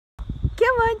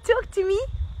Come on, talk to me.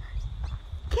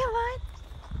 Come on.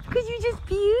 Because you're just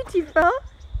beautiful.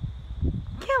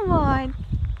 Come on.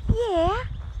 Yeah.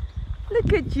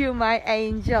 Look at you, my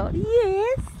angel.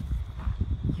 Yes.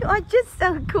 You are just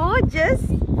so gorgeous.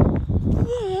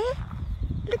 Yeah.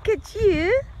 Look at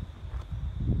you.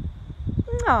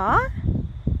 Aw.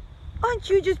 Aren't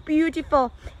you just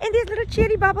beautiful? And there's a little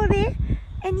cherry bubble there.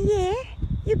 And yeah,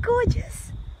 you're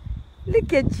gorgeous.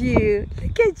 Look at you.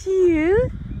 Look at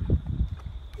you.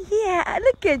 Yeah,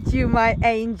 look at you, my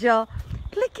angel.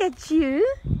 Look at you.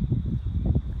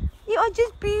 You are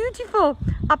just beautiful.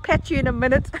 I'll pat you in a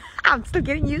minute. I'm still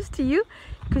getting used to you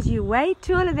because you're way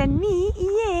taller than me.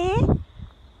 Yeah.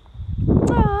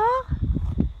 Aww.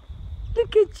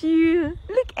 Look at you.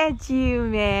 Look at you,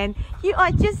 man. You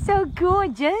are just so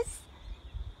gorgeous.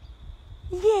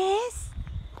 Yes.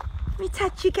 Let me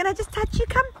touch you. Can I just touch you?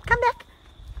 Come back.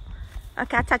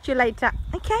 Okay, I'll touch you later.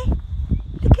 Okay.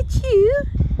 Look at you.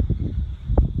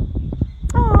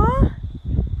 Aww.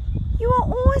 You are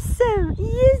awesome.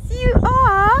 Yes, you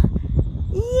are.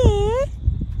 Yeah.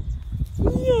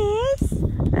 Yes.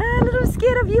 A little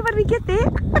scared of you when we get there.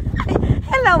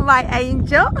 Hello, my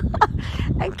angel.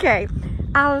 Okay.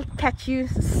 I'll pat you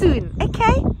soon.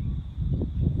 Okay?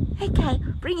 Okay.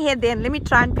 Bring head then. Let me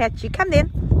try and pat you. Come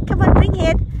then. Come on, bring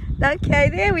head. Okay,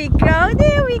 there we go.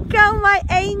 There we go, my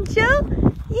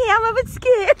angel. Yeah, I'm a bit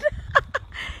scared.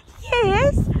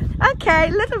 Yes. Okay,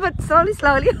 a little bit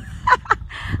slowly.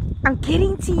 I'm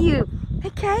getting to you.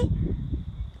 Okay?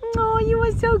 Oh, you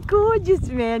are so gorgeous,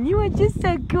 man. You are just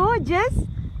so gorgeous.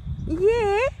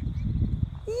 Yeah.